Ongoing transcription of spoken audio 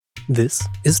This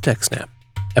is TechSNAP,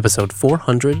 episode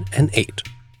 408,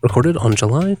 recorded on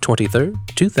July 23rd,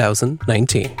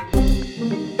 2019.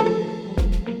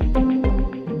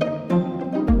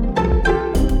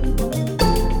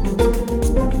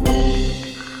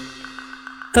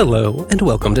 Hello, and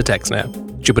welcome to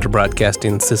TechSNAP, Jupiter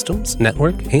Broadcasting Systems,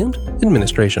 Network, and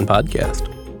Administration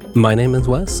podcast. My name is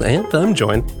Wes, and I'm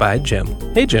joined by Jim.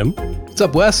 Hey, Jim. What's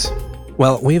up, Wes?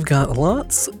 Well, we've got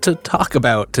lots to talk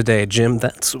about today, Jim.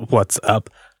 That's what's up.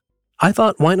 I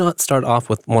thought, why not start off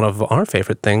with one of our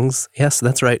favorite things? Yes,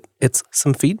 that's right. It's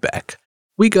some feedback.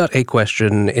 We got a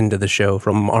question into the show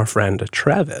from our friend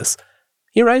Travis.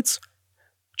 He writes,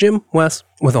 Jim, Wes,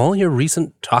 with all your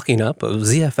recent talking up of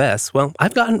ZFS, well,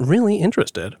 I've gotten really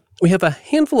interested. We have a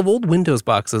handful of old Windows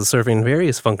boxes serving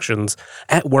various functions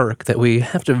at work that we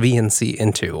have to VNC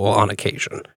into on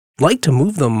occasion. Like to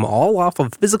move them all off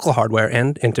of physical hardware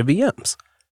and into VMs.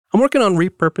 I'm working on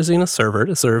repurposing a server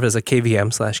to serve as a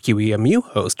KVM/QEMU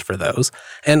host for those,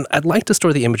 and I'd like to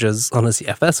store the images on a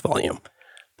ZFS volume.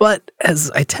 But as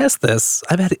I test this,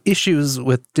 I've had issues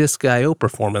with disk I/O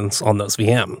performance on those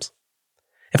VMs.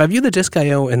 If I view the disk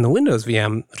I/O in the Windows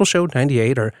VM, it'll show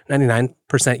 98 or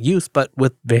 99% use, but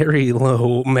with very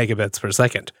low megabits per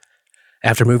second.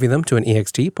 After moving them to an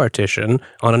ext partition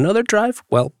on another drive,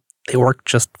 well, they work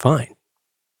just fine.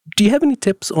 Do you have any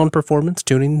tips on performance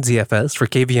tuning ZFS for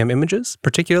KVM images,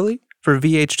 particularly for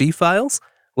VHD files?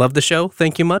 Love the show,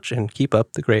 thank you much, and keep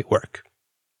up the great work.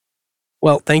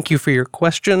 Well, thank you for your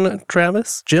question,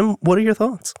 Travis. Jim, what are your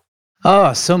thoughts?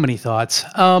 Oh, so many thoughts.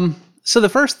 So the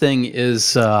first thing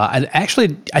is,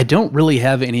 I don't really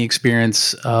have any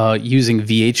experience using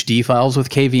VHD files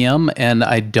with KVM, and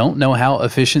I don't know how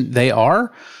efficient they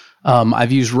are.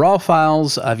 I've used RAW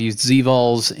files, I've used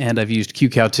ZVols, and I've used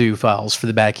QCOW2 files for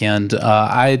the back end.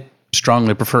 I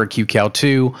strongly prefer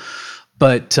QCOW2,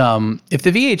 but if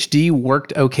the VHD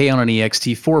worked okay on an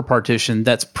ext4 partition,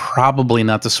 that's probably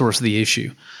not the source of the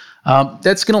issue.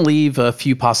 That's going to leave a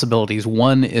few possibilities.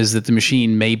 One is that the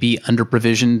machine may be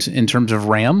under-provisioned in terms of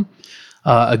RAM.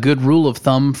 A good rule of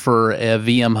thumb for a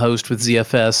VM host with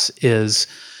ZFS is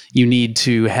you need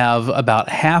to have about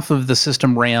half of the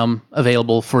system RAM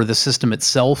available for the system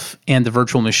itself and the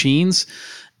virtual machines,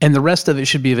 and the rest of it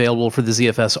should be available for the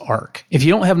ZFS ARC. If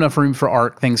you don't have enough room for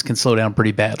ARC, things can slow down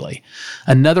pretty badly.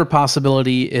 Another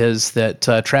possibility is that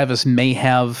Travis may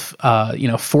have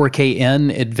 4KN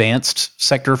advanced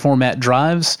sector format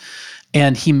drives,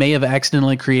 and he may have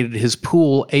accidentally created his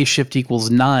pool A shift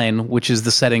equals 9, which is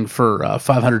the setting for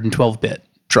 512-bit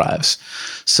drives.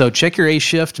 So check your A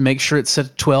shift, make sure it's set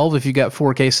to 12 if you got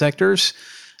 4K sectors.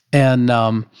 And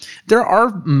there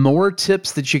are more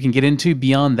tips that you can get into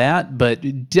beyond that,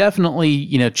 but definitely,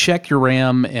 check your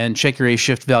RAM and check your A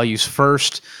shift values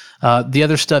first. The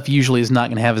other stuff usually is not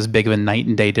going to have as big of a night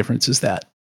and day difference as that.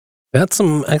 That's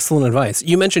some excellent advice.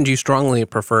 You mentioned you strongly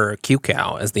prefer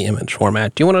QCOW as the image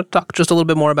format. Do you want to talk just a little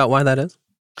bit more about why that is?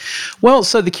 Well,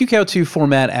 so the QCOW2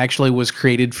 format actually was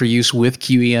created for use with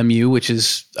QEMU, which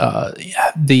is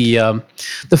the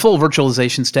full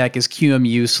virtualization stack is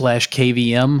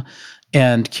QEMU/KVM,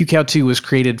 and QCOW2 was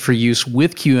created for use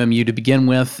with QEMU to begin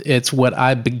with. It's what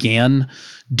I began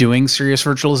doing serious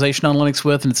virtualization on Linux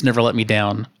with, and it's never let me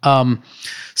down.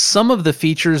 Some of the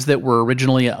features that were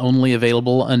originally only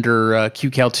available under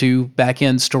QCOW2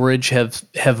 backend storage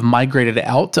have migrated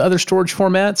out to other storage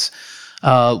formats.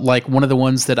 Like one of the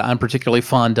ones that I'm particularly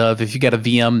fond of, if you got a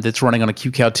VM that's running on a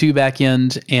QCOW2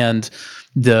 backend and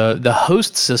the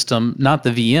host system, not the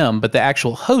VM, but the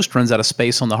actual host runs out of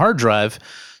space on the hard drive,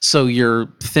 so your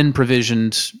thin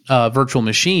provisioned virtual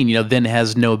machine, then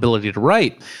has no ability to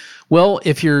write. Well,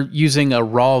 if you're using a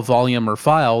raw volume or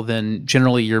file, then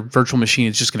generally your virtual machine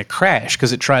is just going to crash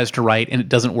because it tries to write and it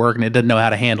doesn't work and it doesn't know how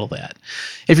to handle that.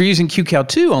 If you're using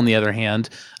QCOW2, on the other hand,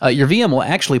 your VM will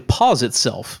actually pause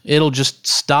itself. It'll just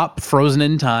stop frozen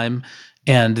in time,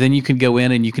 and then you can go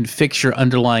in and you can fix your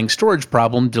underlying storage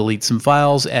problem, delete some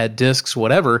files, add disks,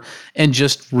 whatever, and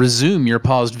just resume your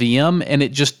paused VM, and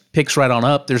it just picks right on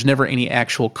up. There's never any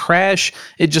actual crash.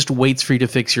 It just waits for you to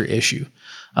fix your issue.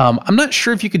 I'm not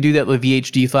sure if you could do that with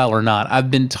VHD file or not.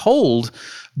 I've been told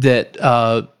that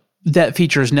that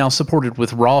feature is now supported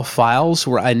with raw files,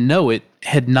 where I know it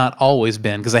had not always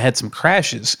been, because I had some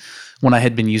crashes when I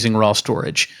had been using raw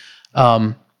storage.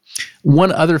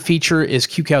 One other feature is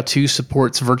QCOW2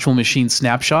 supports virtual machine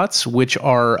snapshots, which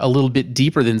are a little bit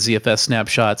deeper than ZFS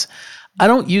snapshots. I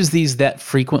don't use these that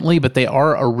frequently, but they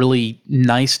are a really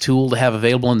nice tool to have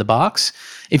available in the box.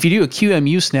 If you do a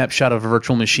QEMU snapshot of a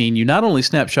virtual machine, you not only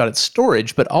snapshot its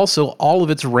storage, but also all of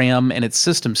its RAM and its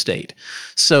system state.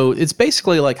 So it's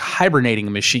basically like hibernating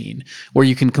a machine, where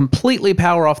you can completely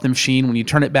power off the machine. When you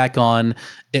turn it back on,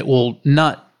 it will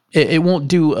not. It won't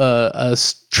do a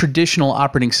traditional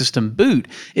operating system boot.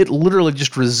 It literally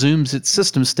just resumes its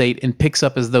system state and picks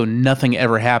up as though nothing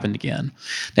ever happened again.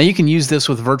 Now, you can use this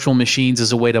with virtual machines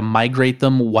as a way to migrate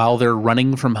them while they're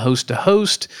running from host to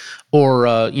host, or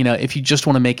if you just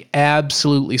want to make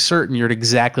absolutely certain you're at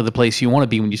exactly the place you want to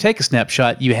be when you take a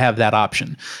snapshot, you have that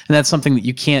option. And that's something that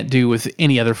you can't do with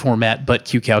any other format but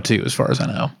QCOW2, as far as I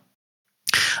know.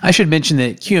 I should mention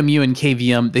that QEMU and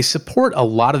KVM, they support a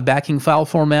lot of backing file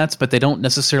formats, but they don't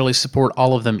necessarily support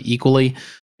all of them equally.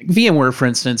 VMware, for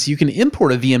instance, you can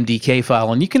import a VMDK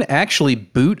file, and you can actually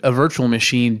boot a virtual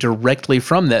machine directly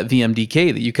from that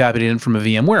VMDK that you copied in from a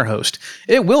VMware host.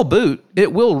 It will boot,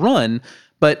 it will run,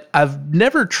 but I've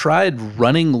never tried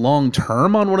running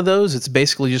long-term on one of those. It's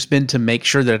basically just been to make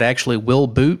sure that it actually will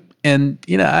boot, and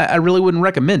I really wouldn't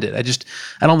recommend it.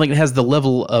 I don't think it has the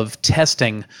level of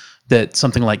testing that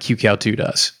something like QCOW2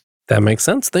 does. That makes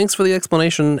sense. Thanks for the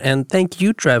explanation, and thank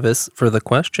you, Travis, for the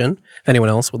question. If anyone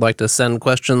else would like to send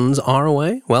questions our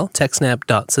way, well,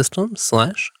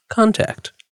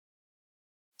 techsnap.systems/contact.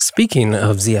 Speaking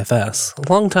of ZFS,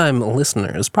 longtime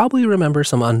listeners probably remember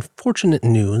some unfortunate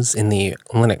news in the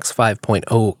Linux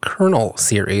 5.0 kernel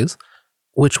series,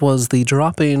 which was the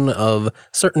dropping of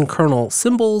certain kernel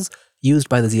symbols used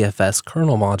by the ZFS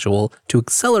kernel module to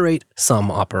accelerate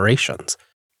some operations.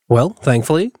 Well,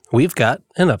 thankfully, we've got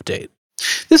an update.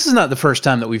 This is not the first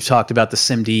time that we've talked about the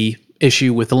SIMD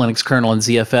issue with the Linux kernel and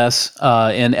ZFS.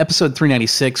 In episode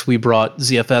 396, we brought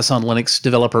ZFS on Linux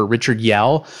developer Richard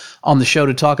Yao on the show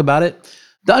to talk about it.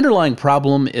 The underlying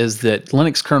problem is that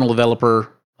Linux kernel developer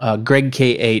Greg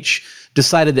KH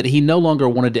decided that he no longer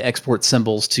wanted to export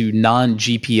symbols to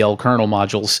non-GPL kernel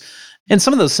modules. And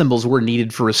some of those symbols were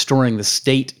needed for restoring the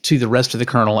state to the rest of the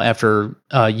kernel after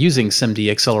using SIMD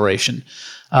acceleration.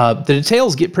 The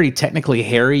details get pretty technically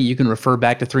hairy. You can refer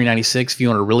back to 396 if you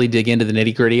want to really dig into the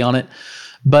nitty-gritty on it.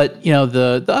 But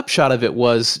the upshot of it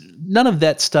was none of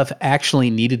that stuff actually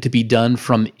needed to be done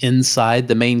from inside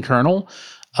the main kernel.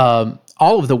 All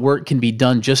of the work can be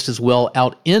done just as well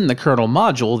out in the kernel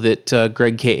module that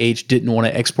Greg KH didn't want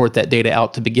to export that data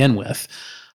out to begin with.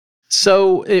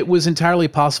 So it was entirely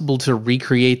possible to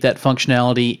recreate that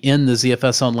functionality in the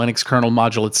ZFS on Linux kernel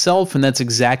module itself, and that's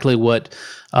exactly what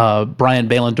Brian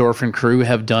Behlendorf and crew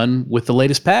have done with the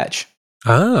latest patch.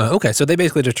 Okay. So they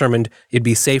basically determined it'd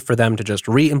be safe for them to just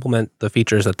re-implement the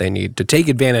features that they need to take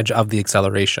advantage of the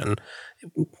acceleration,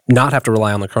 not have to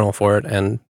rely on the kernel for it,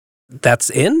 and that's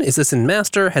in? Is this in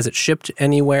master? Has it shipped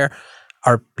anywhere?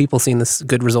 Are people seeing this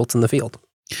good results in the field?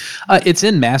 It's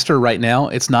in master right now.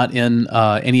 It's not in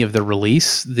any of the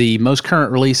release. The most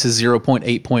current release is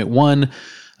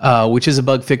 0.8.1, which is a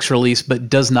bug fix release, but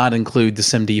does not include the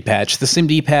SIMD patch. The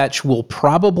SIMD patch will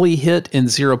probably hit in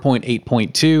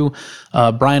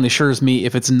 0.8.2. Brian assures me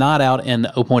if it's not out in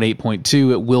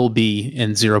 0.8.2, it will be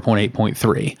in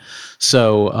 0.8.3.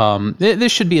 So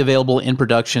this should be available in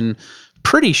production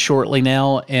pretty shortly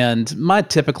now, and my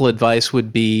typical advice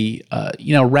would be,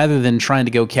 rather than trying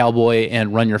to go cowboy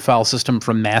and run your file system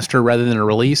from master rather than a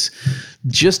release,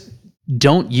 just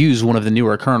don't use one of the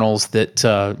newer kernels that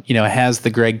has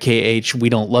the Greg KH "We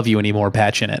don't love you anymore"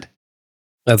 patch in it.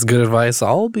 That's good advice.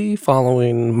 I'll be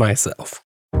following myself.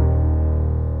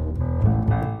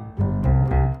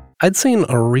 I'd seen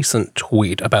a recent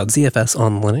tweet about ZFS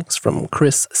on Linux from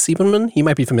Chris Siebenman. You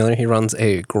might be familiar. He runs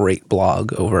a great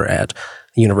blog over at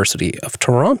the University of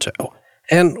Toronto.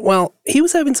 And, well, he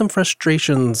was having some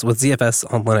frustrations with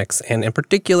ZFS on Linux, and in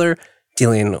particular,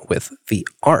 dealing with the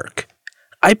ARC.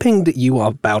 I pinged you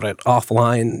about it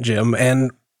offline, Jim,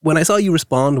 and when I saw you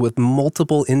respond with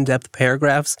multiple in-depth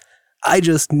paragraphs, I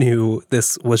just knew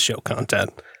this was show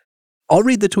content. I'll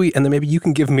read the tweet, and then maybe you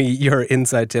can give me your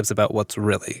inside tips about what's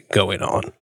really going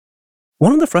on.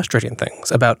 One of the frustrating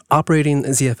things about operating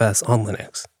ZFS on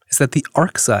Linux is that the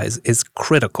ARC size is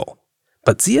critical,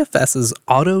 but ZFS's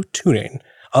auto-tuning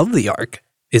of the ARC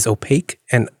is opaque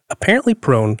and apparently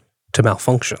prone to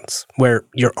malfunctions, where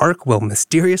your ARC will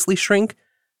mysteriously shrink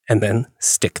and then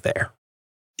stick there.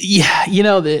 Yeah,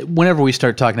 whenever we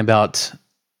start talking about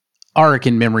ARC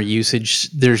and memory usage,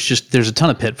 there's a ton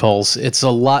of pitfalls. It's a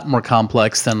lot more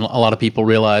complex than a lot of people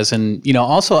realize. And,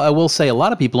 also I will say a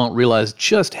lot of people don't realize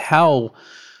just how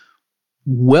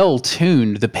well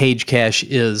tuned the page cache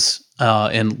is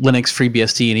in Linux,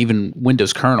 FreeBSD, and even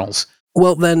Windows kernels.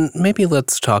 Well, then maybe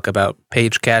let's talk about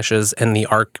page caches and the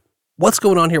ARC. What's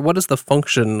going on here? What is the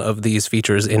function of these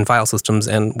features in file systems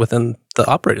and within the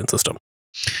operating system?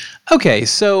 Okay,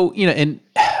 so, and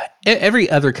every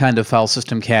other kind of file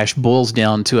system cache boils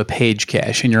down to a page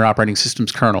cache in your operating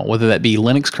system's kernel, whether that be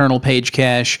Linux kernel page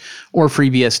cache or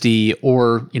FreeBSD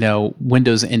or,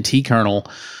 Windows NT kernel.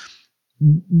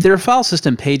 Their file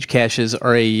system page caches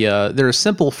are they're a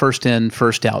simple first in,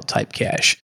 first out type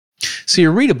cache. So you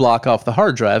read a block off the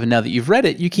hard drive, and now that you've read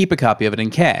it, you keep a copy of it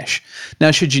in cache. Now,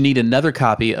 should you need another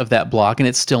copy of that block and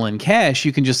it's still in cache,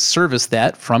 you can just service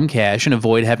that from cache and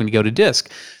avoid having to go to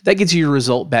disk. That gets you your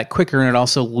result back quicker, and it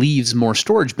also leaves more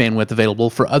storage bandwidth available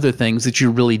for other things that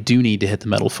you really do need to hit the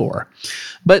metal for.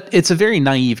 But it's a very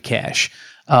naive cache.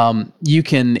 You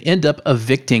can end up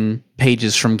evicting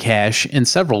pages from cache in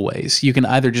several ways. You can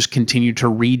either just continue to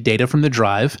read data from the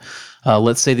drive.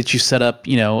 Let's say that you set up,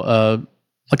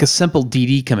 like a simple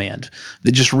DD command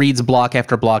that just reads block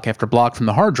after block after block from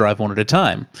the hard drive one at a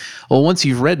time. Well, once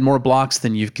you've read more blocks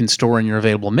than you can store in your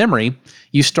available memory,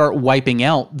 you start wiping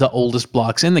out the oldest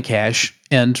blocks in the cache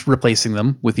and replacing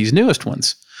them with these newest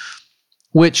ones.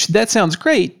 Which, that sounds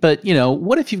great, but,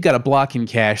 what if you've got a block in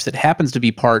cache that happens to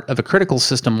be part of a critical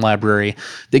system library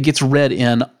that gets read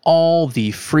in all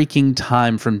the freaking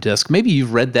time from disk? Maybe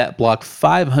you've read that block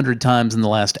 500 times in the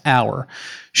last hour.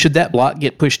 Should that block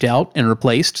get pushed out and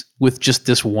replaced with just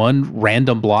this one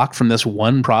random block from this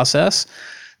one process?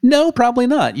 No, probably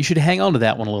not. You should hang on to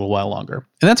that one a little while longer.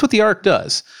 And that's what the ARC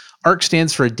does. ARC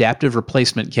stands for Adaptive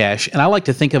Replacement Cache, and I like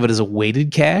to think of it as a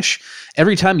weighted cache.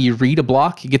 Every time you read a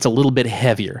block, it gets a little bit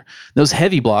heavier. Those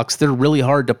heavy blocks, they're really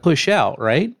hard to push out,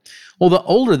 right? Well, the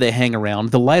older they hang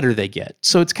around, the lighter they get.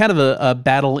 So it's kind of a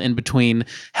battle in between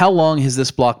how long has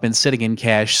this block been sitting in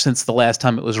cache since the last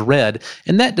time it was read,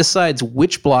 and that decides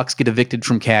which blocks get evicted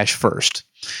from cache first.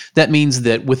 That means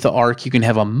that with the ARC, you can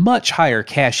have a much higher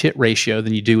cache hit ratio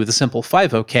than you do with a simple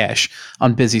FIFO cache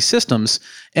on busy systems,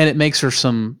 and it makes her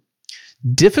some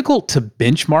difficult to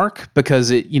benchmark because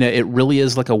it really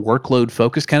is like a workload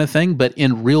focused kind of thing, but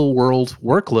in real world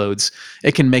workloads,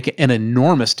 it can make an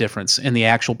enormous difference in the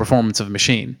actual performance of a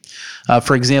machine.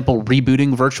 For example,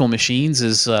 rebooting virtual machines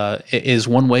is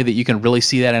one way that you can really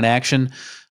see that in action.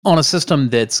 On a system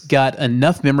that's got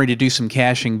enough memory to do some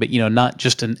caching, but not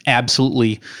just an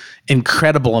absolutely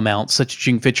incredible amount such that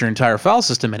you can fit your entire file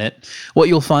system in it, what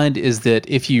you'll find is that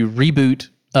if you reboot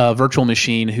a virtual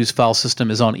machine whose file system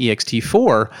is on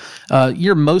ext4,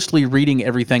 you're mostly reading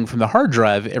everything from the hard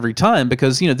drive every time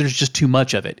because there's just too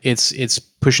much of it. It's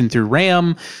pushing through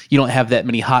RAM. You don't have that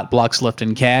many hot blocks left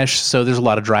in cache, so there's a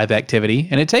lot of drive activity,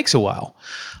 and it takes a while.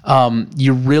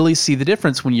 You really see the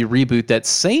difference when you reboot that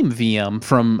same VM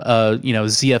from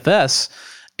ZFS,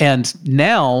 and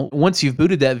now once you've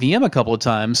booted that VM a couple of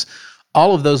times,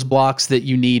 all of those blocks that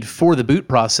you need for the boot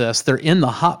process, they're in the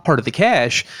hot part of the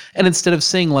cache. And instead of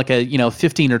seeing like a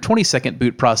 15 or 20 second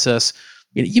boot process,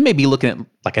 you may be looking at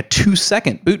like a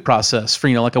 2-second boot process for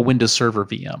like a Windows Server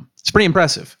VM. It's pretty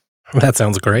impressive. That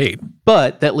sounds great.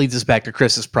 But that leads us back to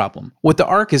Chris's problem. What the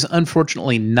ARC is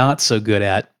unfortunately not so good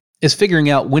at is figuring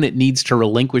out when it needs to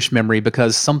relinquish memory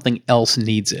because something else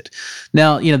needs it.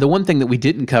 Now, the one thing that we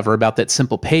didn't cover about that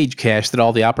simple page cache that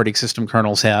all the operating system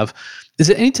kernels have is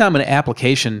that anytime an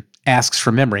application asks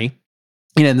for memory,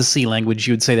 in the C language,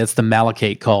 you would say that's the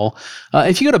mallocate call.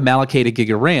 If you go to mallocate a gig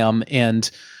of RAM and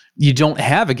you don't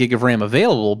have a gig of RAM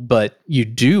available, but you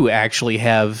do actually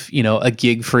have, a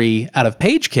gig free out of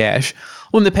page cache,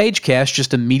 when the page cache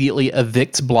just immediately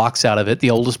evicts blocks out of it, the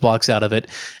oldest blocks out of it,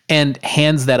 and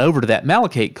hands that over to that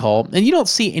mallocate call, and you don't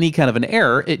see any kind of an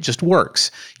error, it just works.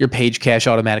 Your page cache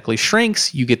automatically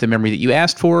shrinks, you get the memory that you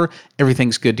asked for,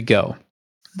 everything's good to go.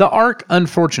 The ARC,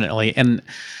 unfortunately, and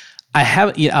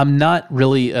I'm not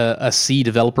really a C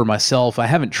developer myself. I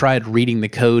haven't tried reading the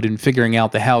code and figuring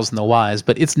out the hows and the whys,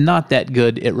 but it's not that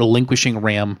good at relinquishing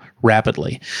RAM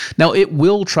rapidly. Now, it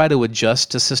will try to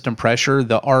adjust to system pressure.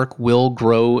 The ARC will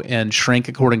grow and shrink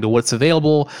according to what's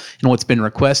available and what's been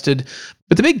requested.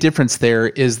 But the big difference there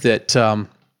is that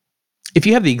if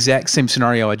you have the exact same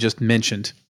scenario I just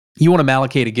mentioned, you want to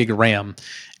allocate a gig of RAM,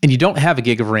 and you don't have a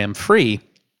gig of RAM free,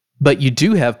 but you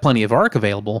do have plenty of ARC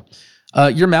available,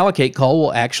 your mallocate call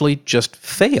will actually just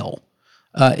fail.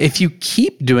 If you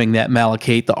keep doing that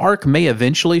mallocate, the ARC may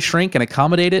eventually shrink and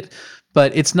accommodate it,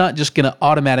 but it's not just going to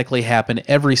automatically happen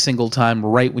every single time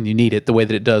right when you need it, the way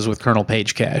that it does with kernel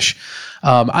page cache.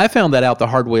 I found that out the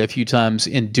hard way a few times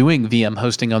in doing VM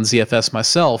hosting on ZFS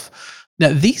myself.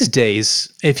 Now, these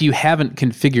days, if you haven't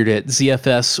configured it,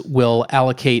 ZFS will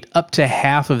allocate up to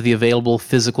half of the available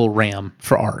physical RAM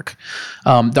for ARC.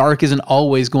 The ARC isn't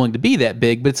always going to be that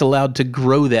big, but it's allowed to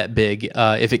grow that big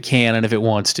if it can and if it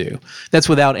wants to. That's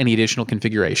without any additional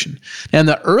configuration. Now, in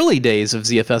the early days of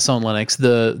ZFS on Linux,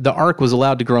 the ARC was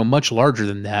allowed to grow much larger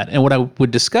than that. And what I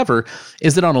would discover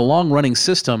is that on a long-running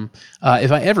system,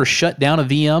 if I ever shut down a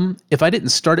VM, if I didn't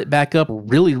start it back up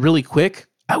really, really quick,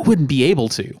 I wouldn't be able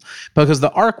to, because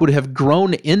the ARC would have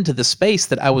grown into the space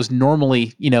that I was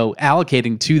normally,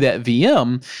 allocating to that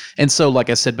VM. And so, like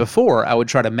I said before, I would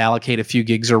try to allocate a few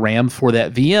gigs of RAM for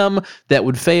that VM. That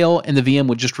would fail, and the VM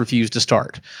would just refuse to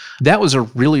start. That was a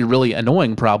really, really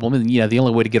annoying problem. And, the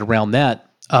only way to get around that,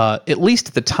 at least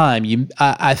at the time,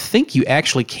 I think you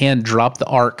actually can drop the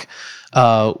ARC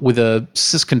with a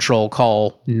syscontrol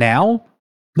call now.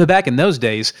 But back in those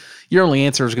days, your only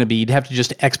answer is going to be you'd have to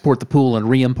just export the pool and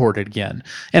re-import it again.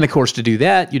 And of course, to do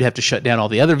that, you'd have to shut down all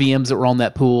the other VMs that were on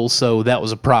that pool, so that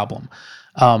was a problem.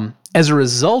 As a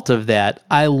result of that,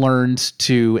 I learned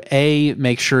to A,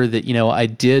 make sure that, I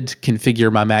did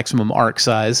configure my maximum ARC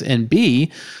size, and B,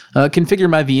 configure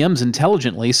my VMs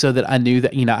intelligently so that I knew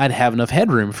that, I'd have enough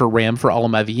headroom for RAM for all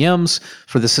of my VMs,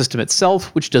 for the system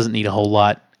itself, which doesn't need a whole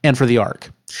lot, and for the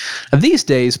ARC. Now, these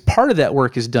days, part of that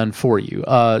work is done for you.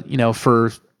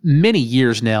 For many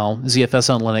years now,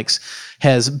 ZFS on Linux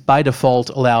has by default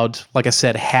allowed, like I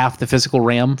said, half the physical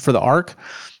RAM for the ARC.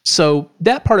 So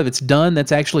that part of it's done.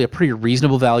 That's actually a pretty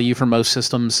reasonable value for most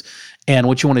systems. And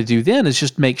what you want to do then is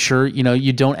just make sure,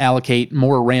 you don't allocate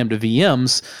more RAM to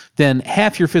VMs than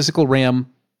half your physical RAM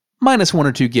minus 1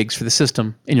 or 2 gigs for the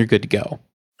system, and you're good to go.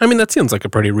 I mean, that seems like a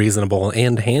pretty reasonable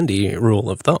and handy rule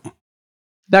of thumb.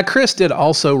 Now, Chris did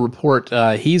also report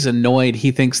he's annoyed.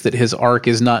 He thinks that his ARC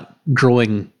is not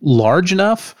growing large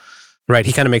enough. Right.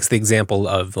 He kind of makes the example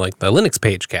of like the Linux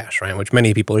page cache, right, which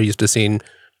many people are used to seeing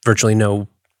virtually no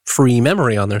free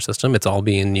memory on their system. It's all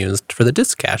being used for the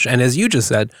disk cache. And as you just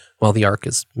said, well, the ARC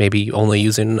is maybe only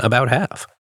using about half.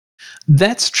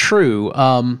 That's true.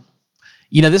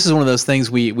 This is one of those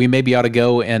things we maybe ought to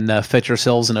go and fetch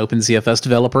ourselves an OpenZFS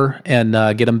developer and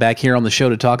get them back here on the show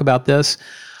to talk about this.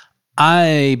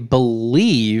 I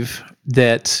believe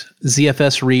that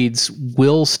ZFS reads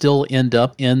will still end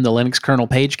up in the Linux kernel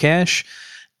page cache.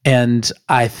 And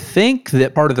I think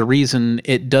that part of the reason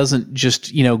it doesn't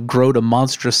just, grow to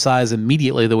monstrous size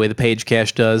immediately the way the page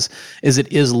cache does is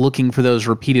it is looking for those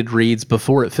repeated reads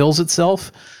before it fills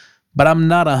itself. But I'm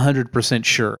not 100%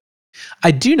 sure.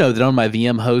 I do know that on my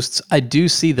VM hosts, I do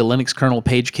see the Linux kernel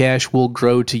page cache will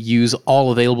grow to use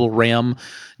all available RAM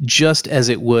just as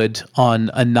it would on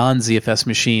a non-ZFS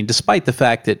machine, despite the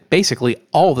fact that basically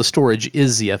all the storage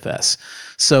is ZFS.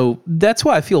 So that's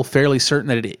why I feel fairly certain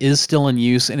that it is still in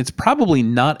use, and it's probably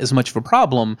not as much of a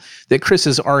problem that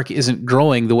Chris's ARC isn't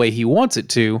growing the way he wants it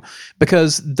to,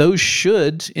 because those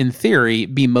should, in theory,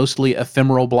 be mostly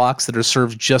ephemeral blocks that are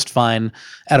served just fine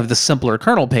out of the simpler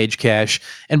kernel page cache,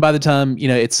 and by the time,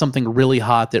 it's something really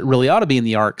hot that really ought to be in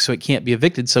the ARC so it can't be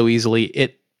evicted so easily,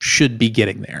 it should be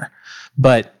getting there.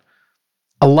 But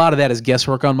a lot of that is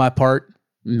guesswork on my part.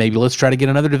 Maybe let's try to get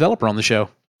another developer on the show.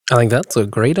 I think that's a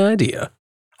great idea.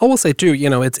 I will say too,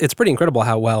 it's pretty incredible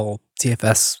how well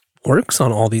ZFS works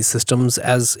on all these systems,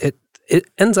 as it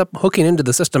ends up hooking into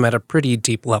the system at a pretty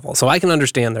deep level. So I can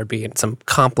understand there being some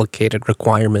complicated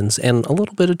requirements and a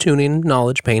little bit of tuning,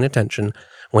 knowledge, paying attention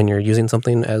when you're using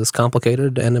something as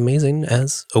complicated and amazing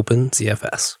as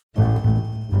OpenZFS.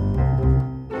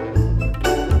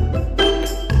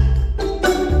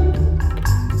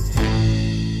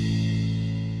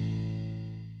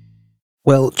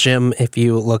 Well, Jim, if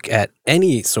you look at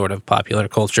any sort of popular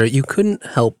culture, you couldn't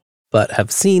help but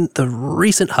have seen the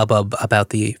recent hubbub about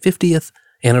the 50th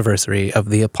anniversary of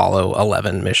the Apollo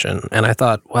 11 mission. And I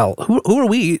thought, well, who are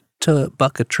we to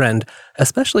buck a trend,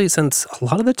 especially since a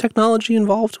lot of the technology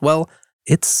involved, well,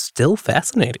 it's still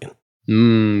fascinating.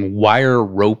 Wire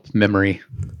rope memory.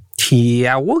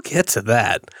 Yeah, we'll get to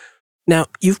that. Now,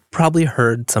 you've probably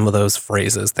heard some of those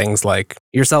phrases, things like,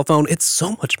 your cell phone, it's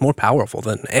so much more powerful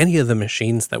than any of the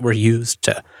machines that were used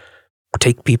to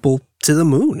take people to the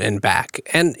moon and back.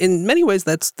 And in many ways,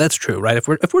 that's true, right? If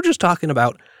we're just talking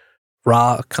about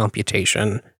raw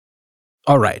computation,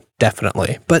 all right,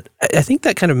 definitely. But I think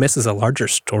that kind of misses a larger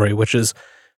story, which is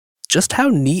just how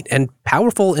neat and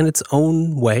powerful in its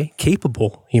own way,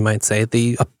 capable, you might say,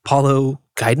 the Apollo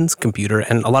guidance computer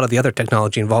and a lot of the other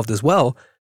technology involved as well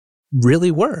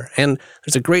really were. And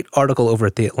there's a great article over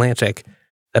at The Atlantic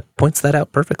that points that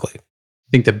out perfectly. I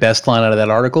think the best line out of that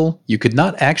article, you could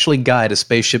not actually guide a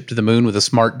spaceship to the moon with a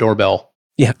smart doorbell.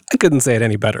 Yeah, I couldn't say it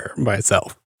any better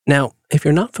myself. Now, If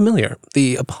you're not familiar,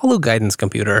 the Apollo guidance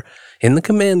computer in the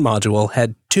command module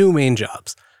had two main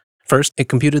jobs. First, it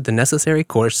computed the necessary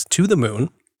course to the moon,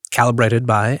 calibrated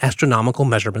by astronomical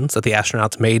measurements that the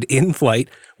astronauts made in flight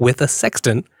with a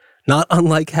sextant, not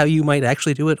unlike how you might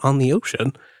actually do it on the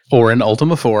ocean. Or in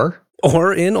Ultima 4.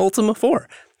 Or in Ultima 4.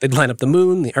 They'd line up the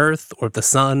moon, the Earth, or the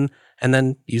sun, and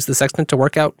then use the sextant to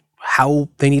work out how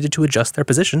they needed to adjust their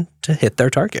position to hit their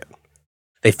target.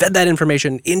 They fed that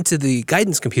information into the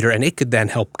guidance computer, and it could then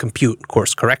help compute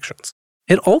course corrections.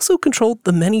 It also controlled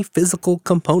the many physical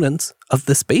components of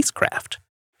the spacecraft.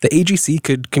 The AGC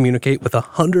could communicate with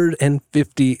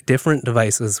 150 different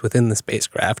devices within the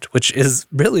spacecraft, which is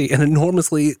really an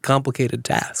enormously complicated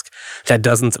task. It had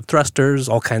dozens of thrusters,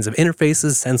 all kinds of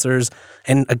interfaces, sensors,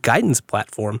 and a guidance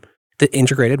platform that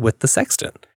integrated with the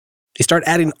sextant. You start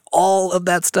adding all of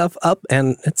that stuff up,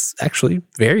 and it's actually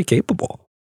very capable.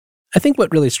 I think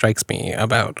what really strikes me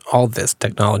about all this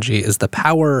technology is the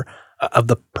power of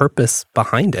the purpose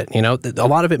behind it. You know, a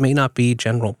lot of it may not be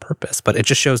general purpose, but it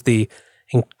just shows the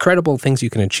incredible things you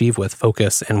can achieve with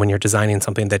focus and when you're designing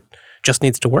something that just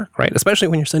needs to work, right? Especially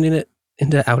when you're sending it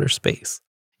into outer space.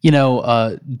 You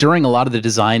know, during a lot of the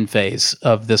design phase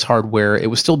of this hardware, it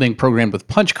was still being programmed with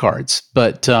punch cards,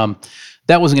 but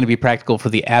that wasn't going to be practical for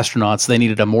the astronauts. They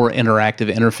needed a more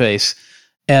interactive interface.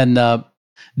 And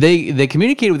they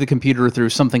communicated with the computer through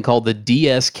something called the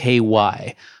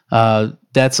DSKY.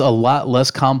 That's a lot less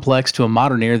complex to a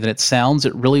modern ear than it sounds.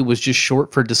 It really was just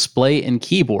short for display and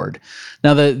keyboard.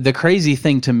 Now, the crazy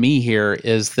thing to me here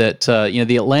is that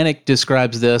the Atlantic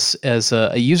describes this as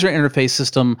a user interface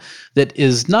system that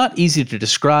is not easy to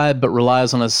describe, but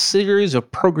relies on a series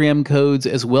of program codes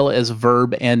as well as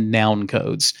verb and noun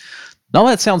codes. Now,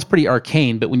 that sounds pretty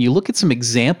arcane, but when you look at some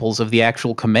examples of the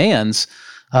actual commands,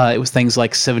 it was things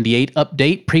like 78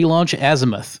 update pre-launch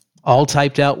azimuth, all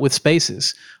typed out with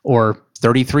spaces, or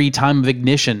 33 time of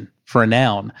ignition for a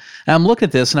noun. And I'm looking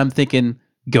at this and I'm thinking,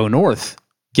 go north,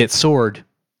 get sword,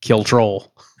 kill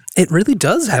troll. It really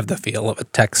does have the feel of a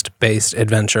text-based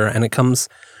adventure, and it comes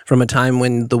from a time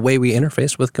when the way we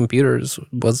interfaced with computers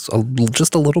was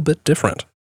just a little bit different.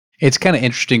 It's kind of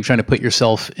interesting trying to put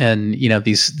yourself in,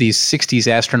 these 60s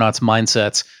astronauts'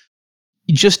 mindsets.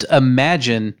 Just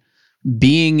imagine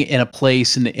being in a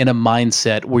place in a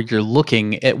mindset where you're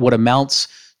looking at what amounts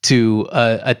to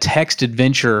a text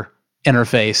adventure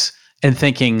interface and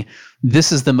thinking,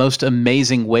 this is the most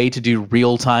amazing way to do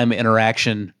real-time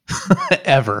interaction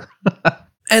ever.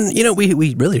 And,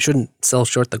 we really shouldn't sell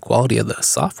short the quality of the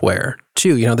software,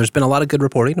 too. There's been a lot of good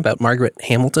reporting about Margaret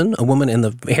Hamilton, a woman in the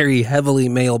very heavily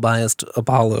male-biased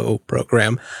Apollo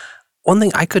program. One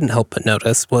thing I couldn't help but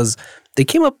notice was they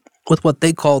came up with what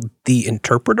they called the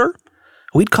interpreter.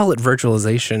 We'd call it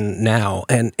virtualization now,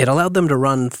 and it allowed them to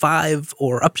run 5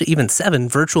 or up to even 7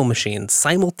 virtual machines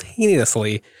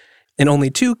simultaneously in only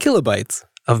 2 kilobytes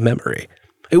of memory.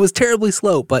 It was terribly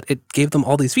slow, but it gave them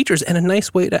all these features and a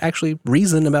nice way to actually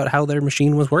reason about how their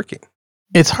machine was working.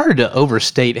 It's hard to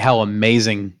overstate how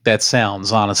amazing that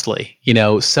sounds, honestly.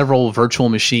 Several virtual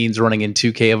machines running in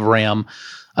 2K of RAM.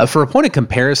 For a point of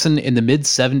comparison, in the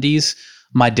mid-70s,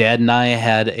 my dad and I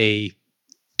had a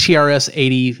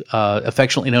TRS-80,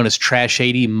 affectionately known as Trash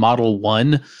 80 Model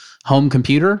 1 home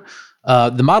computer.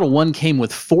 The Model 1 came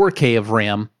with 4K of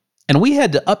RAM, and we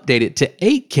had to update it to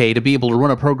 8K to be able to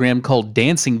run a program called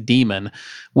Dancing Demon,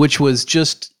 which was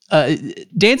just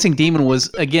Dancing Demon was,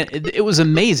 again, it was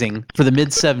amazing for the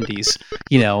mid-70s,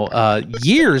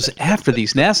 years after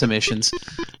these NASA missions.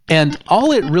 And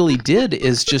all it really did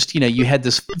is just, you had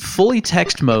this fully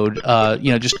text mode,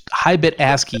 just high-bit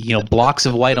ASCII, blocks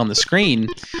of white on the screen,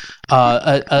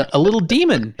 a little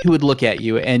demon who would look at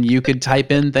you, and you could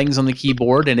type in things on the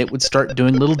keyboard, and it would start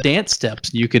doing little dance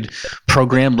steps. You could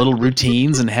program little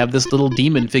routines and have this little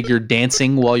demon figure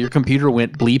dancing while your computer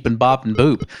went bleep and bop and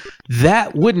boop.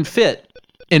 That wouldn't fit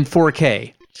in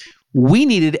 4K. We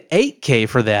needed 8K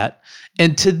for that.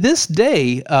 And to this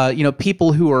day,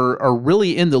 people who are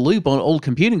really in the loop on old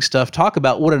computing stuff talk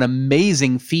about what an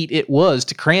amazing feat it was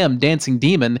to cram Dancing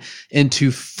Demon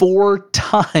into 4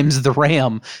 times the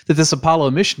RAM that this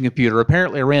Apollo mission computer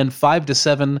apparently ran 5 to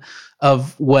 7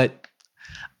 of what,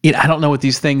 I don't know what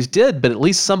these things did, but at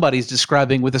least somebody's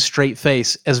describing with a straight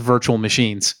face as virtual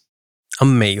machines.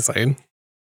 Amazing.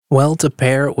 Well, to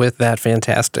pair with that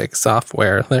fantastic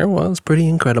software, there was pretty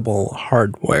incredible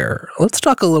hardware. Let's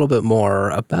talk a little bit more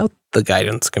about the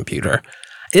guidance computer.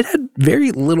 It had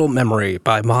very little memory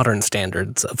by modern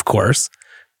standards, of course.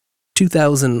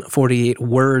 2,048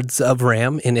 words of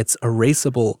RAM in its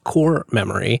erasable core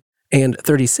memory, and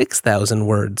 36,000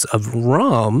 words of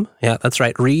ROM, yeah, that's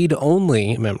right,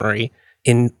 read-only memory,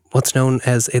 in what's known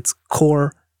as its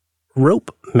core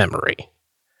rope memory.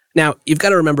 Now, you've got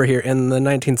to remember here, in the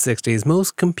 1960s,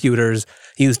 most computers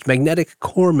used magnetic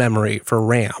core memory for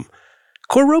RAM.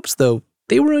 Core ropes, though,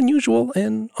 they were unusual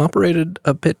and operated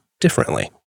a bit differently.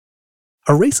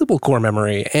 Erasable core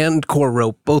memory and core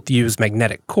rope both use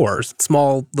magnetic cores,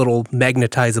 small little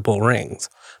magnetizable rings.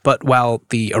 But while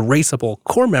the erasable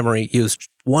core memory used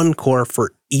one core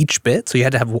for each bit, so you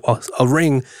had to have a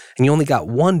ring and you only got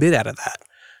one bit out of that,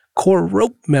 core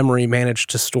rope memory managed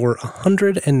to store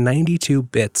 192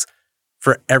 bits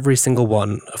for every single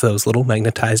one of those little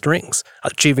magnetized rings,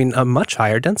 achieving a much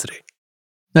higher density.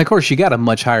 Now, of course, you got a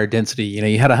much higher density.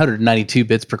 You had 192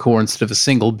 bits per core instead of a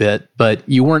single bit, but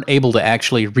you weren't able to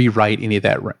actually rewrite any of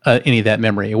that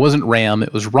memory. It wasn't RAM;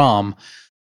 it was ROM.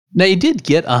 Now, you did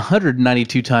get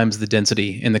 192 times the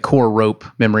density in the core rope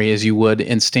memory as you would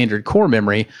in standard core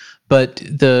memory, but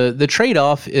the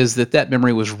trade-off is that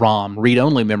memory was ROM,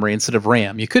 read-only memory, instead of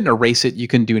RAM. You couldn't erase it, you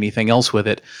couldn't do anything else with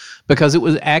it, because it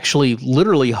was actually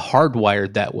literally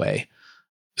hardwired that way.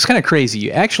 It's kind of crazy.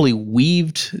 You actually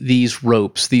weaved these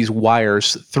ropes, these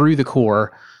wires, through the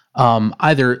core,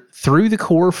 either through the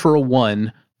core for a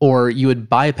 1, or you would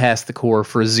bypass the core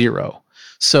for a 0.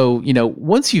 So,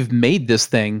 once you've made this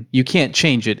thing, you can't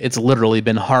change it. It's literally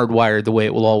been hardwired the way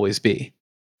it will always be.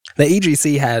 The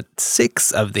EGC had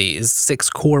 6 of these, 6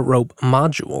 core rope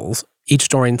modules, each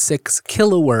storing 6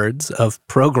 kilowords of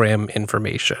program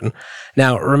information.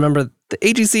 Now, remember, the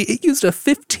AGC, it used a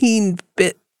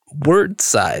 15-bit word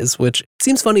size, which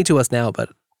seems funny to us now, but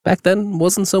back then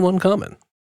wasn't so uncommon.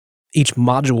 Each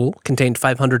module contained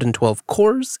 512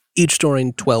 cores, each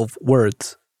storing 12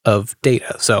 words of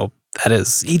data. So that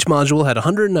is, each module had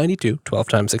 192, 12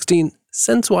 times 16,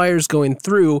 sense wires going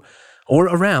through or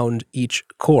around each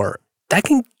core. That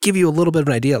can give you a little bit of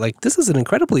an idea. Like, this is an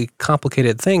incredibly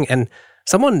complicated thing, and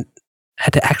someone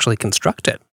had to actually construct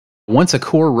it. Once a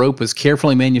core rope was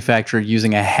carefully manufactured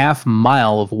using a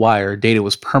half-mile of wire, data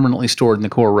was permanently stored in the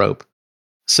core rope.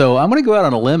 So I'm going to go out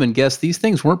on a limb and guess these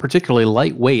things weren't particularly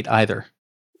lightweight either.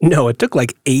 No, it took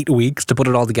like 8 weeks to put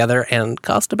it all together and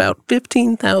cost about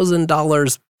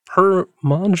 $15,000 per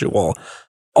module,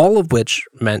 all of which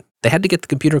meant they had to get the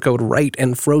computer code right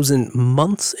and frozen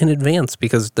months in advance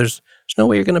because there's no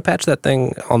way you're going to patch that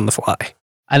thing on the fly.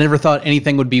 I never thought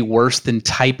anything would be worse than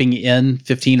typing in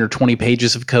 15 or 20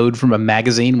 pages of code from a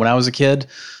magazine when I was a kid,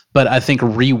 but I think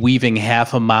reweaving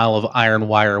half a mile of iron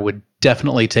wire would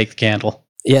definitely take the candle.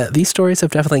 Yeah, these stories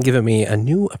have definitely given me a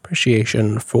new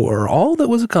appreciation for all that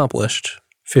was accomplished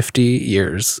 50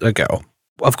 years ago.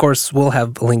 Of course, we'll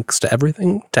have links to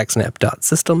everything,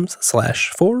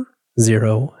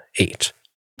 techsnap.systems/408.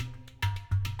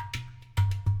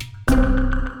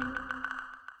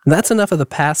 That's enough of the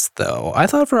past, though. I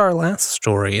thought for our last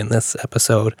story in this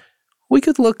episode, we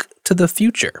could look to the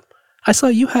future. I saw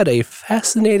you had a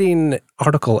fascinating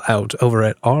article out over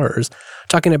at ours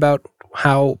talking about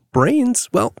how brains,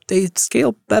 well, they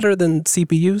scale better than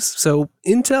CPUs, so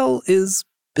Intel is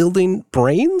building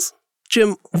brains?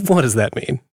 Jim, what does that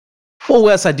mean? Well,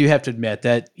 Wes, I do have to admit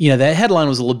that, that headline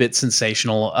was a little bit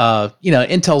sensational.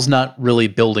 Intel's not really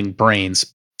building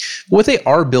brains. What they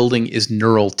are building is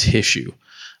neural tissue.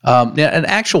 An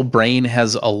actual brain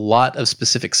has a lot of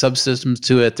specific subsystems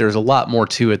to it. There's a lot more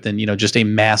to it than, just a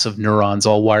mass of neurons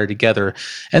all wired together.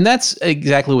 And that's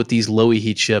exactly what these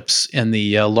Loihi chips and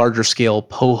the larger scale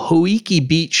Pohoiki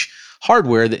Beach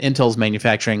hardware that Intel's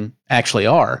manufacturing actually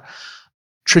are.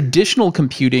 Traditional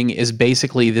computing is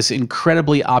basically this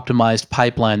incredibly optimized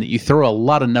pipeline that you throw a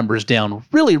lot of numbers down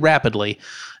really rapidly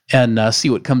and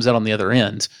see what comes out on the other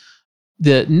end.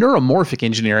 The neuromorphic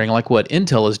engineering, like what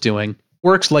Intel is doing,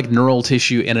 works like neural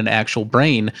tissue in an actual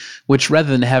brain, which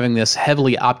rather than having this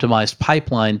heavily optimized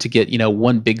pipeline to get,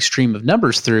 one big stream of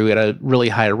numbers through at a really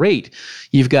high rate,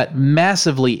 you've got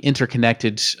massively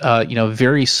interconnected,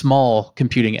 very small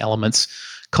computing elements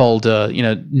called,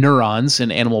 neurons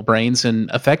in animal brains.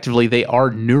 And effectively, they are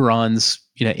neurons,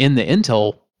 in the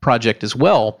Intel project as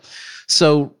well.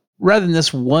 So rather than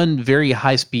this one very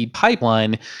high-speed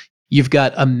pipeline, you've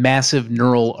got a massive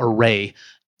neural array.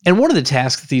 And one of the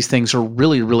tasks that these things are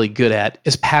really, really good at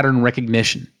is pattern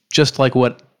recognition, just like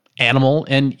what animal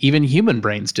and even human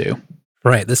brains do.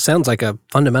 Right. This sounds like a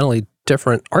fundamentally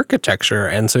different architecture,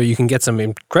 and so you can get some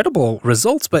incredible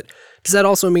results, but does that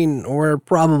also mean we're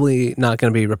probably not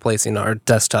going to be replacing our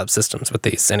desktop systems with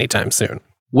these anytime soon?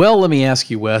 Well, let me ask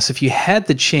you, Wes, if you had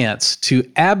the chance to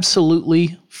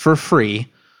absolutely, for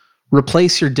free,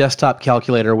 replace your desktop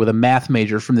calculator with a math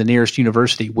major from the nearest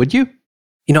university, would you?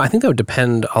 I think that would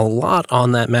depend a lot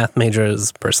on that math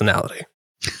major's personality.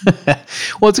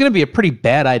 Well, it's going to be a pretty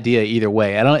bad idea either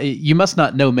way. You must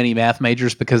not know many math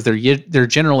majors because they're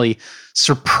generally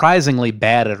surprisingly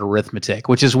bad at arithmetic,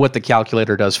 which is what the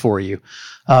calculator does for you.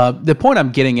 The point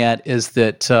I'm getting at is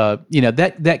that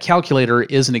that calculator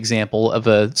is an example of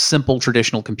a simple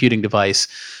traditional computing device,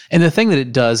 and the thing that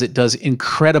it does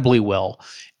incredibly well.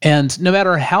 And no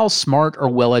matter how smart or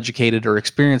well-educated or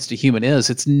experienced a human is,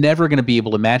 it's never going to be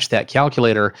able to match that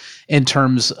calculator in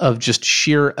terms of just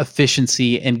sheer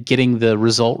efficiency and getting the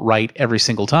result right every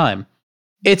single time.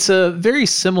 It's a very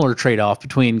similar trade-off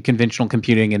between conventional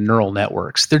computing and neural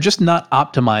networks. They're just not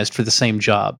optimized for the same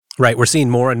job. Right. We're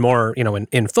seeing more and more,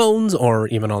 in phones or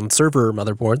even on server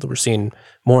motherboards, we're seeing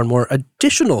more and more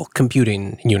additional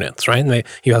computing units, right? And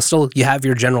you have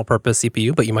your general purpose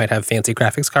CPU, but you might have fancy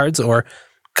graphics cards or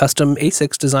custom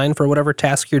ASICs designed for whatever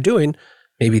task you're doing.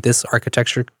 Maybe this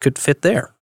architecture could fit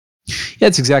there. Yeah,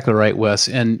 that's exactly right, Wes.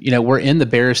 And, we're in the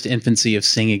barest infancy of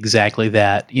seeing exactly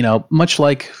that. Much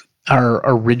like our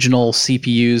original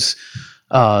CPUs,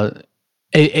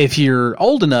 if you're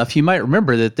old enough, you might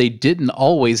remember that they didn't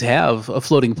always have a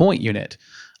floating point unit.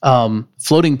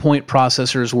 Floating point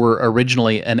processors were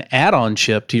originally an add-on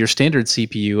chip to your standard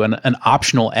CPU, an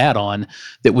optional add-on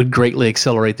that would greatly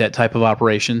accelerate that type of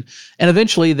operation. And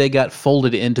eventually they got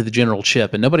folded into the general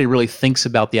chip, and nobody really thinks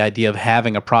about the idea of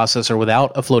having a processor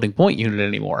without a floating point unit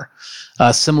anymore.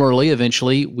 Similarly,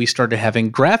 eventually we started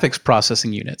having graphics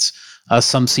processing units.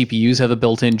 Some CPUs have a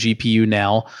built-in GPU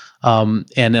now. And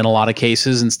in a lot of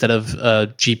cases, instead of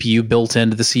a GPU built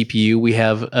into the CPU, we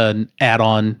have an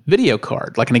add-on video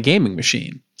card, like in a gaming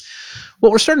machine.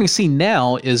 What we're starting to see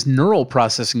now is neural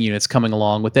processing units coming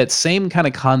along with that same kind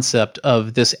of concept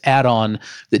of this add-on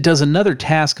that does another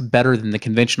task better than the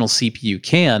conventional CPU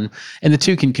can, and the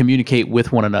two can communicate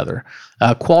with one another.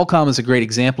 Qualcomm is a great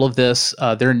example of this.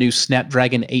 Their new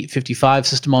Snapdragon 855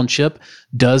 system on chip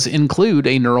does include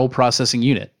a neural processing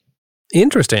unit.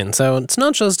 Interesting. So it's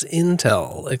not just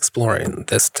Intel exploring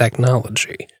this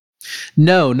technology.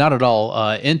 No, not at all.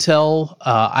 Intel,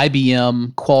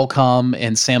 IBM, Qualcomm,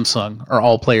 and Samsung are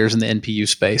all players in the NPU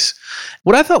space.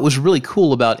 What I thought was really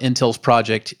cool about Intel's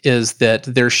project is that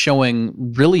they're showing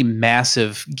really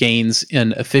massive gains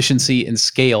in efficiency and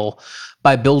scale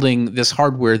by building this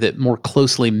hardware that more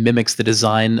closely mimics the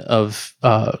design of,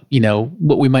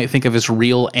 what we might think of as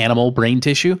real animal brain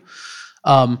tissue.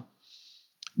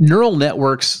 Neural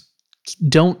networks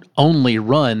don't only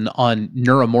run on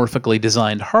neuromorphically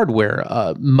designed hardware.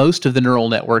 Most of the neural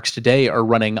networks today are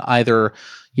running either,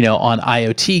 on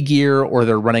IoT gear, or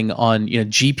they're running on,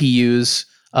 GPUs.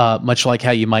 Much like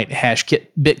how you might hash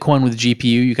Bitcoin with GPU,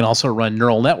 you can also run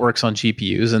neural networks on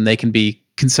GPUs, and they can be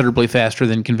considerably faster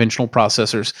than conventional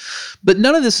processors. But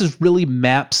none of this really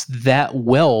maps that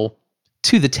well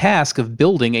to the task of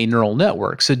building a neural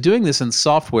network. So doing this in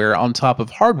software on top of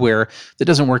hardware that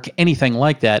doesn't work anything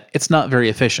like that, it's not very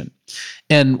efficient.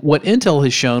 And what Intel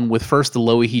has shown with first the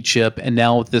Loihi chip and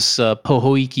now with this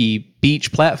Pohoiki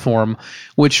Beach platform,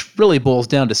 which really boils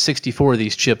down to 64 of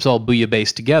these chips all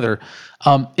Booyah-based together,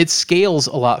 it scales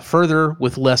a lot further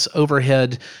with less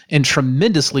overhead and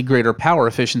tremendously greater power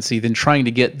efficiency than trying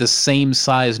to get the same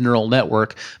size neural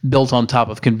network built on top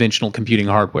of conventional computing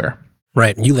hardware.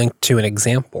 Right. You linked to an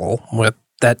example with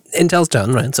that Intel's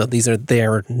done, right? So these are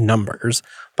their numbers.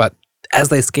 But as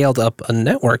they scaled up a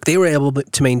network, they were able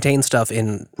to maintain stuff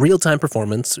in real-time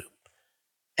performance.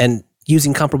 And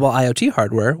using comparable IoT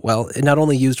hardware, well, it not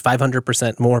only used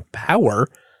 500% more power,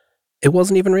 it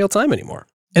wasn't even real-time anymore.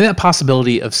 And that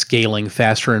possibility of scaling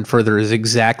faster and further is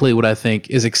exactly what I think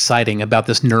is exciting about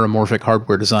this neuromorphic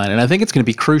hardware design. And I think it's going to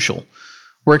be crucial.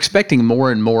 We're expecting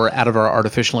more and more out of our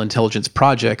artificial intelligence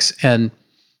projects. And,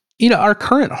 our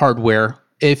current hardware,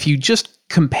 if you just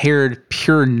compared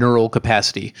pure neural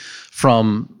capacity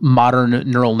from modern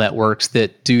neural networks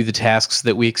that do the tasks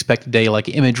that we expect today, like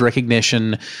image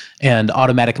recognition and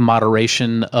automatic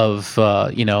moderation of,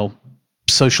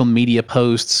 social media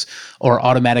posts, or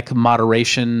automatic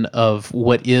moderation of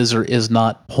what is or is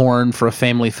not porn for a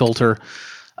family filter.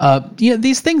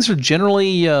 These things are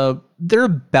generally, they're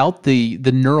about the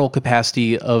neural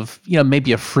capacity of,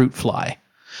 maybe a fruit fly.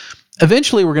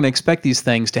 Eventually, we're going to expect these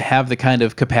things to have the kind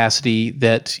of capacity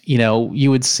that,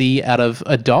 you would see out of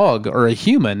a dog or a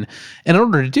human. And in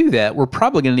order to do that, we're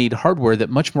probably going to need hardware that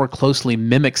much more closely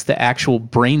mimics the actual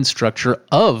brain structure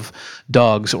of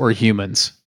dogs or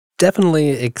humans. Definitely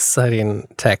exciting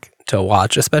tech to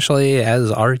watch, especially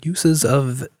as our uses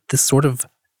of this sort of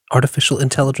artificial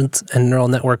intelligence and neural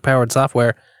network powered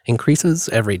software increases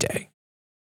every day.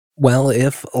 Well,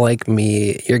 if, like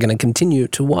me, you're going to continue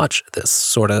to watch this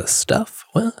sort of stuff,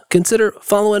 well, consider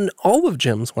following all of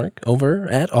Jim's work over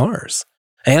at ours.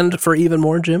 And for even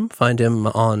more Jim, find him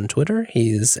on Twitter.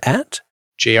 He's at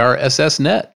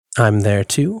JRSSNet. I'm there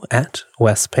too, at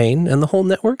Wes Payne, and the whole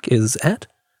network is at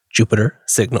Jupiter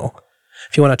Signal.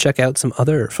 If you want to check out some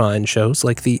other fine shows,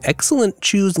 like the excellent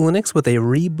Choose Linux with a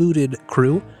rebooted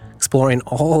crew, exploring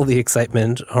all the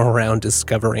excitement around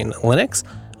discovering Linux,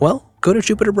 well, go to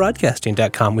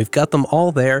jupiterbroadcasting.com. We've got them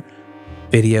all there.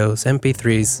 Videos,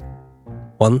 MP3s,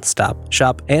 one-stop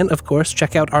shop. And, of course,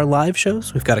 check out our live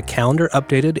shows. We've got a calendar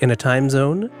updated in a time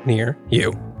zone near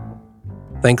you.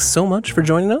 Thanks so much for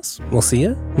joining us. We'll see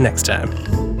you next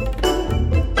time.